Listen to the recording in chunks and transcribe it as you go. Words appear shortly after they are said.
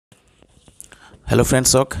Hello friends,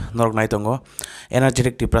 sok norok nai tongo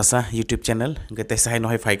energetic tiprasa YouTube channel ge tesai no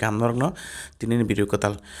hai fai kam norok no tini video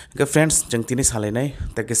kotal ge friends jeng tini salai nai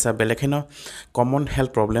takisa belekeno common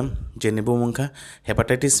health problem je nibu mungka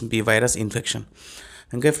hepatitis B virus infection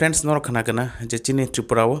ge friends norok khana kana je chini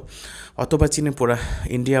Tripura o otoba chini pura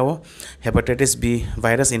India o hepatitis B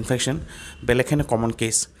virus infection belekeno common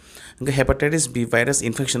case hepatitis B virus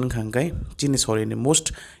infection khangkai chini sorry ni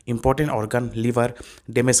most important organ liver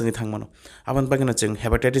damage ngi thangmano aban bagina cheng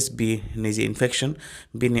hepatitis B ni je infection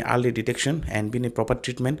B ni early detection and B ni proper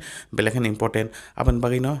treatment belekhan important aban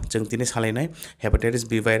bagino cheng tini salai hepatitis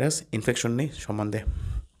B virus infection ni sombonde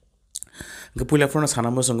পুইলা phone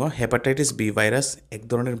সানামো সঙ্গ hepatitis B virus এক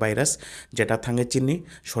ধরনের virus যেটা থাঙ্গে চিনি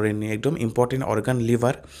শরীরনি একদম important organ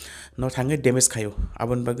liver ন থাঙ্গে damage খায়ো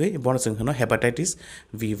আবন বাগৈ বন जों হনো hepatitis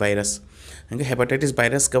B virus hepatitis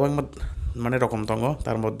virus গোबां মানে রকম দङ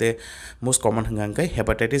তার মধ্যে most common হंगांकाय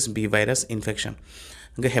hepatitis B virus infection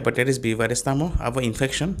hepatitis B virus तामो अब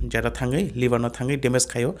इन्फेक्शन जेटा थांगै लिवर न थांगै डैमेज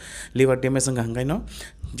खायो लिवर डैमेज हंगांकाय न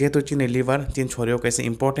जेहेतु चिनि लिवर चिन छोरियो कैसे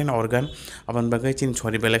इम्पोर्टेन्ट ऑर्गन अबन बागै चिन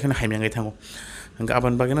छोरि बेलेखन हाइमेंगै थांगो हंगा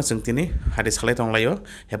अबन बागै न जों तिनि हादि सालाय तंलायो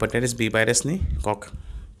हेपाटाइटिस B भाइरस नि कक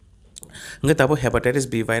hingga tabo hepatitis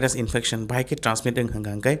B virus infection bahai ke transmitting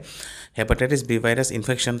hangangkai hepatitis B virus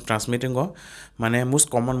infection transmitting go mane most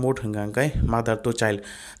common mode hangangkai mother to child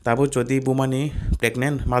tabo jodi bumani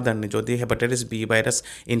pregnant mother ni jodi hepatitis B virus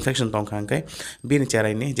infection tongkhangkai bin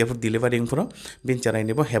charai ni jefur delivering pro bin charai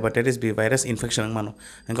ni bo hepatitis B virus infection mano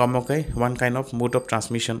hingga amokai one kind of mode of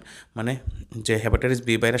transmission mane je hepatitis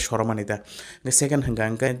B virus shoromanita the second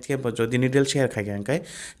hangangkai je jodi needle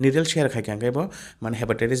share khai bo mane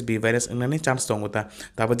hepatitis B virus nani chance dongota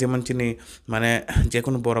tabo jemon chini mane je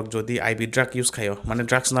kono borok jodi IV drug use khayo mane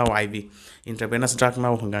drugs now IV intravenous drug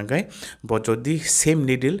now hangangkai bo jodi same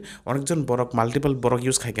needle onekjon borok multiple borok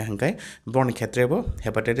use khai hangkai bon khetre bo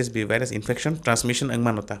hepatitis B virus infection transmission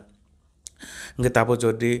angmanota tabo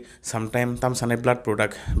jodi sometime tam sanai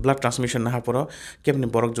blood transmission na poro kemni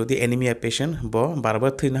borok jodi anemia patient bo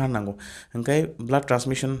barbar thina hanango hangkai blood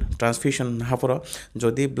transfusion na poro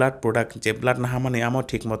jodi blood product je blood na hamani amo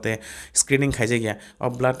thik mote screening khaije gya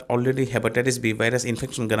of blood already hepatitis B virus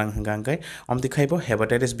infection ganang hangkai omti khaibo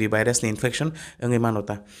hepatitis B virus ni infection ngai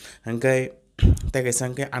manota hangkai tagai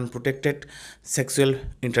sangke unprotected sexual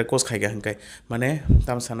intercourse khaiga hangkai mane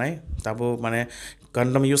tam sanai tabo mane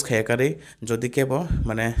condom use khaya kare jodi kebo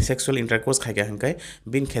mane sexual intercourse khaiga hangkai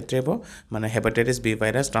bin khetre bo mane hepatitis B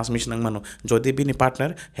virus transmission ang mano jodi bini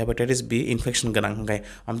partner hepatitis B infection ganang hangkai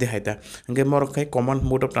amdi haita hangkai morok khai common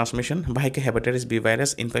mode of transmission bahai ke hepatitis B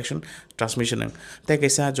virus infection transmission ang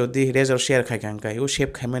tagai sa jodi razor share khaiga hangkai u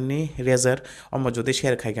shape khaimani razor omo jodi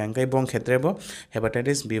share khaiga hangkai bong khetre bo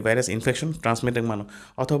hepatitis B virus infection transmitting mano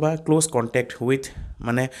অথবা close contact with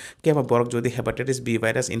মানে কেবা বরক যদি hepatitis B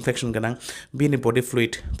virus infection গানাং বিনি body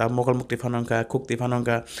fluid তা মকল মুক্তি ফানংকা খুক্তি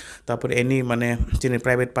ফানংকা তারপর any মানে চিনি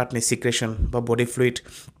প্রাইভেট পার্ট নি সিক্রেশন বা body fluid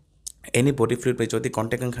any body fluid by jodi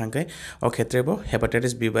contact ang khangkai o khetre bo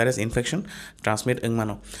hepatitis B virus infection transmit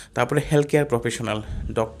angmano tapore healthcare professional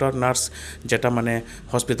doctor nurse jeta mane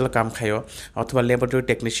hospital kam khayo othoba laboratory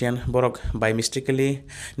technician borok by mistakenly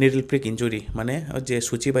needle prick injury mane je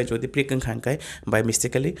suchi by jodi prick ang khangkai by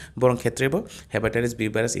mistakenly borong khetre bo hepatitis B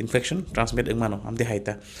virus infection transmit angmano amdi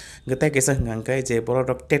haita gata kesa khangkai je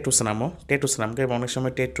borok tattoo sanam kai onek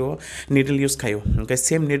somoy tattoo needle use khayo kai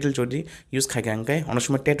same needle jodi use khai khangkai onek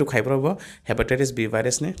somoy tattoo khai hepatitis B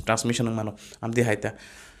virus ni transmission mano amdi haita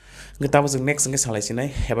tabo जों next nge salaisinai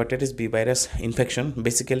hepatitis B virus infection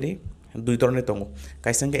basically dui ধরনের tongo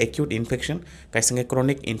kaisanga acute infection kaisanga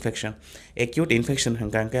chronic infection acute infection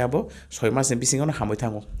hangangka abo 6 mas ni bisingono hamoi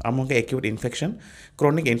thango amongke acute infection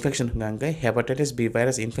chronic infection hangangka hepatitis B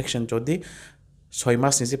virus infection jodi 6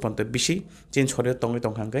 mas ni ponto bishi chin chore tongi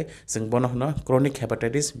tongkhangkai जों bono hono chronic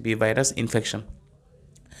hepatitis B virus infection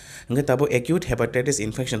hingga tabo acute hepatitis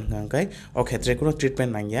infection hangkai o khetre kono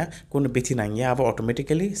treatment nangya kono bithi nangya abo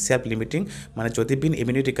automatically self limiting mane jodi bin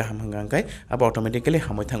immunity kaham hangkai abo automatically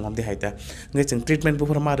hamoi thangom di haita ngai jeng treatment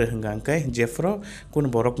bufur mare hangkai jefro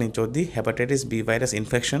kono borok ni jodi hepatitis B virus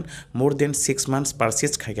infection more than 6 months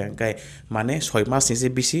persist khaigai mane 6 mas ni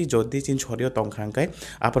bishi jodi chin chorio tongkhangkai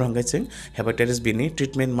apor hangkai jeng hepatitis B ni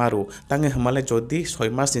treatment maru tange hamale jodi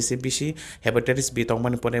 6 mas ni bishi hepatitis B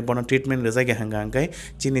tongmani pore bono treatment rezaga hangkai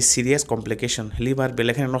chini serious complication liver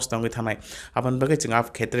belekhan nষ্ট ngi thanai aban bagai chung af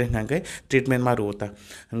khetre nangkai treatment maru uta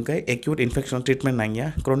hangkai acute infection treatment nangya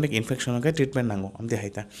chronic infection ngai treatment nango amde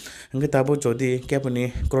haita hangkai tabo jodi kepani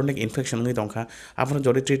chronic infection ngi tongkha apno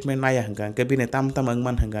jodi treatment naya hangkai bine tam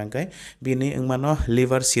angman hangkai bine angmano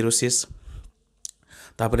liver cirrhosis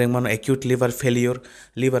तारपरे मानो acute liver failure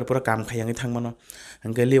liver पूरा काम खायांगे थांग मानो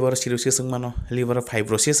हंगे liver cirrhosis मानो liver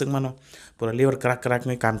fibrosis मानो पूरा liver क्राक क्राक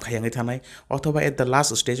में काम खायांगे थानाय अथवा एट द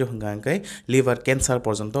लास्ट स्टेज हंगा हंगे लिवर कैंसर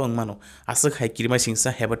पर्यंत मानो आसक हाई किरमाय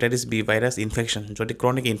सिंसा हेपाटाइटिस बी भाइरास इनफेक्शन जदि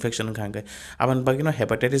क्रनिक इनफेक्शन हंगे आबान बागिनो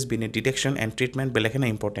हेपाटाइटिस बी नि detection and treatment बेलेखेना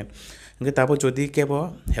important हंगे Tabo जदि केबो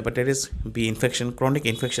hepatitis B infection chronic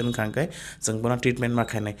infection हंगे जों बना ट्रिटमेंट मा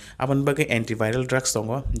खायनाय आबान बागे एंटीवायरल ड्रग्स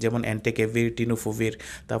दङ जेमन एंटेकेविर टिनुफुविर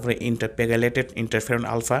तारपरे इंटरपेगालेटेड इंटरफेरन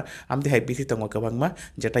अल्फा आमदि हाई बिथि दङ गोबांमा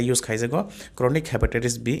जेटा use खाइजागो chronic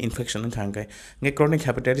hepatitis B infection हंगे हंगे chronic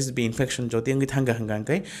hepatitis B infection जदि हंगे थांगा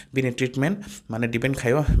हंगे बिनि ट्रिटमेंट माने डिपेंड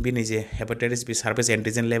खायो बिनि जे hepatitis B surface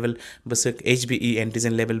antigen level Basak एचबीई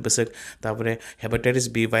antigen level Basak तारपरे हेपाटाइटिस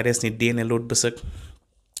बी भाइरास नि डीएनए लोड बसक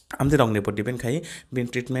आमदि रंगनि पर डिपेंड खायो बिनि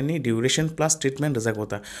ट्रिटमेंट नि ड्यूरेशन प्लस ट्रिटमेंट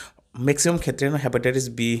रजागोता मैक्सिमम क्षेत्र में हेपाटाइटिस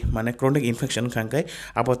बी माने क्रनिक इनफेक्शन खांगे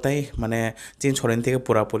आबताई माने चेंज होने थे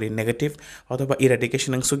पूरा पूरी नेगेटिव अथवा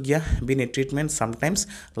इराडिकेशन सुगिया बिनि ट्रिटमेंट समटाइम्स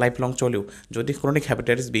लाइफ लंग चलो जदि chronic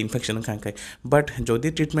hepatitis B infection खांगे but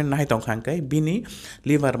जदि ट्रिटमेंट ना तंग खांगे बिनि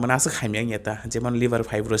लिवर माने आस खाइमिया जेमन लिवर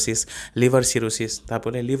फाइब्रोसिस लिवर सिरोसिस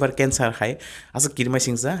तारपरे लिवर कैंसर हाई आस किरमाय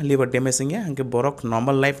सिंसा लिवर डैमेज हंगे बरक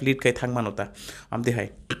normal life lead kai थांगमानोता आमदि high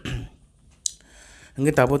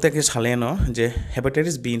हंगे ताबोते के सालेनो जे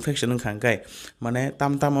हेपाटाइटिस बी इनफेक्शन खांगाय माने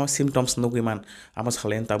तामो सिम्पटम्स नुगिमान आमो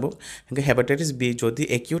सालेन ताबो हंगे हेपाटाइटिस बी जदि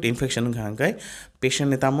एक्यूट इनफेक्शन खांगाय पेशेंट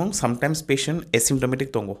ने तामो समटाइम्स पेशेंट एसिम्पटोमेटिक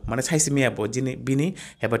दंगो माने साइसिमिया बो जिनि बिनि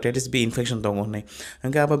हेपाटाइटिस बी इनफेक्शन दंगो नै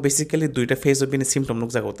हंगे आबा बेसिकली दुइटा फेज बिनि सिम्पटम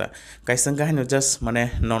नुगजागोता काइसंगा हानो जस्ट माने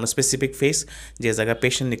नन स्पेसिफिक फेज जे जागा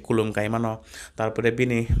पेशेंट नि कुलुम गायमानो तारपरे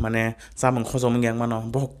बिनि माने सामं खजमंगियां मानो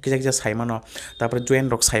बहक किजा साइमानो तारपरे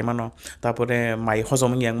जॉइंट रक साइमानो तारपरे माइ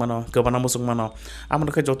हजम yang mano gabana musung mano amon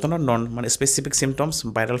ke jotono non man specific symptoms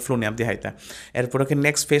viral flu ni amdi haita erpor ke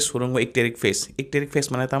next phase surungo icteric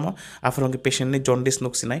phase mane tamo afron ke patient ni jaundice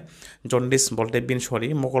nuksinai jaundice bolte bin shori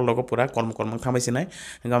mokol logo pura korm thamaisinai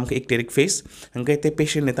ngam ke icteric phase ngai te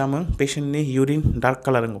patient ni tamo patient ni urine dark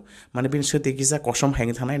color ngo mane bin sete giza kosom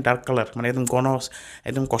hangi thanai dark color mane ekdom gonos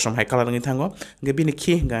ekdom kosom hai color ngi thango ngai bin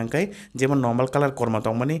khi ngai jemon normal color korma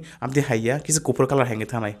tong mani amdi haiya kisi kupur color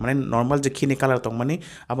hangi thanai mane normal je khini color tong माने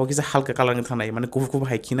अब किसी हल्का colour थानाय माने कुब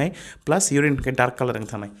हाइखिनाय plus urine के dark colour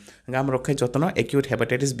थानाय आम रखे जतन एक्यूट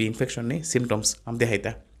हेपाटाइटिस बी इनफेक्शन नि सिम्पटम्स आम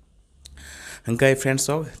देहायता हंकाय फ्रेंड्स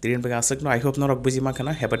हो तिरिन बगा आसक आई होप नरक बुझी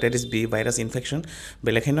माखना हेपाटाइटिस बी भाइरास इनफेक्शन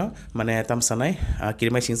बेलेखेनो माने ताम सानाय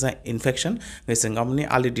किरमाय सिंसा इनफेक्शन जों गावनि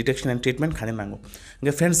आर्ली डिटेक्शन एंड ट्रिटमेंट खाने नांगौ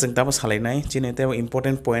हंगे फ्रेंड्स जों दाबो सालायनाय जिने ते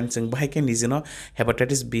इम्पोर्टेंट पॉइंट जों बाहायके निजिनो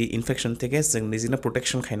हेपाटाइटिस बी इनफेक्शन थेके जों निजिनो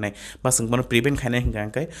प्रोटेक्शन खायनाय बा जों बनो प्रिवेंट खायनाय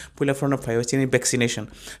हंगाय पुला फ्रन फायो चिनि वैक्सीनेशन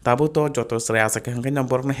ताबो तो जतो सराय आसके हंगाय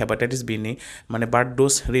नम्बर न हेपाटाइटिस बी नि माने बार्थ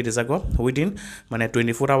डोज रि जागो विदिन माने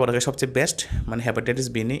 24 आवर के सबसे बेस्ट माने हेपाटाइटिस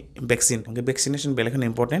बी नि vaccine vaccination बेलेखन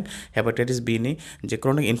important hepatitis B नि जे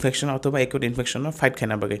क्रनिक इनफेक्शन अथवा एक्यूट इनफेक्शन फाइट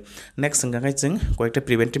खाना बगे नेक्स्ट हंगाय जों कयेकटा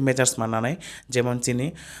प्रिवेंटिव मेजर्स मानानै जेमन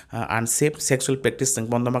चिनि आनसेफ सेक्सुअल प्रेक्टिस जों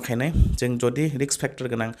बन्द मा खायनाय जों जदि रिस्क फैक्टर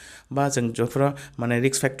गोनां बा जों जफोरा माने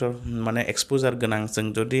रिस्क फैक्टर माने एक्सपोजर गोनां जों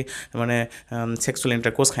जदि माने सेक्सुअल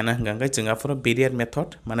इंटरकोर्स खायना हंगाय जों आफोरा बेरियर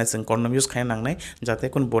मेथड माने जों कन्डम यूज खायना नांनाय जाते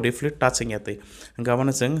कोन बॉडी फ्लुइड टचिंग यातै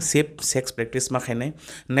गावनो जों सेफ सेक्स प्रेक्टिस मा खायनाय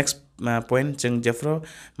नेक्स्ट पॉइंट जों जेफ्रो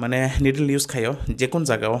माने निडल यूज खायो जेकुन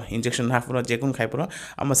जगह इंजेक्शन हाफरो जेकुन खायफरो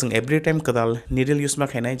आमा जों एवरी टाइम कदाल निडल यूज मा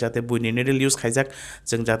खायनाय जाते बुइनि निडल यूज खायजाक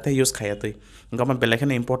जों जाते यूज खायातै गामा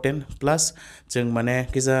बेलेखन इम्पोर्टेंट प्लस जों माने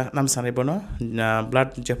किजा नाम सानै बनो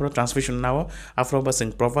ब्लड जेफ्रो ट्रांसफ्यूजन नाव आफ्रो बा जों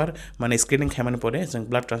प्रॉपर माने स्क्रीनिंग खायमान परे जों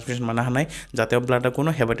ब्लड ट्रांसफ्यूजन माना हानाय जाते ब्लड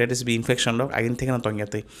कोनो हेपाटाइटिस बी इनफेक्शन दक आगिन थेकना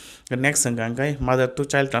तंगियातै नेक्स्ट जों गांगाय मदर टू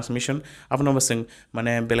चाइल्ड ट्रांसमिशन आपनो जों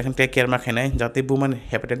माने बेलेखन टेक केयर मा खायनाय जाते बुमान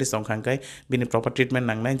हेपाटाइटिस दं खांगाय बिनि प्रॉपर ट्रीटमेंट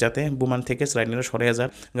नांनाय जाते बुमान थेके स्लाइडनि सरे जा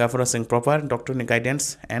गाफोरा जों प्रॉपर डॉक्टर नि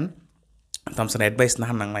गाइडेंस एंड तामसन एडवाइस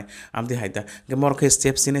ना नांनाय आमदि हायदा गे मरखे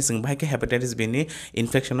स्टेप्स सिने जों बाहायके हेपाटाइटिस बी नि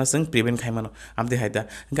इनफेक्शन जों प्रिवेंट खायमानो आमदि हायदा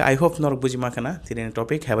गे आई होप नर बुझि माखना तिरेन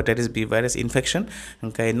topic hepatitis B virus infection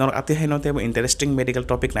गे नर आति हायनोते इंटरेस्टिंग मेडिकल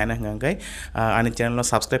टॉपिक नायना हंगाय आनि चैनल नो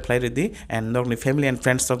सब्सक्राइब खालाय ready and नरनि family and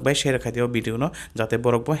friends तक बाय शेयर खादियो वीडियो नो जाते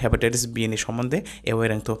बरकबो हेपाटाइटिस बी नि सम्बन्धे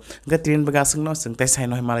एवेयर रंथो गे तिरेन बगासंग नो जों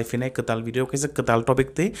ताइसायनो मालाय फिनाय कताल वीडियो केसे कताल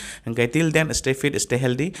टॉपिक ते गे till then stay fit stay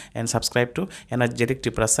healthy and subscribe to energetic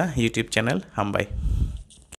टिप्रासा YouTube channel हम बाय।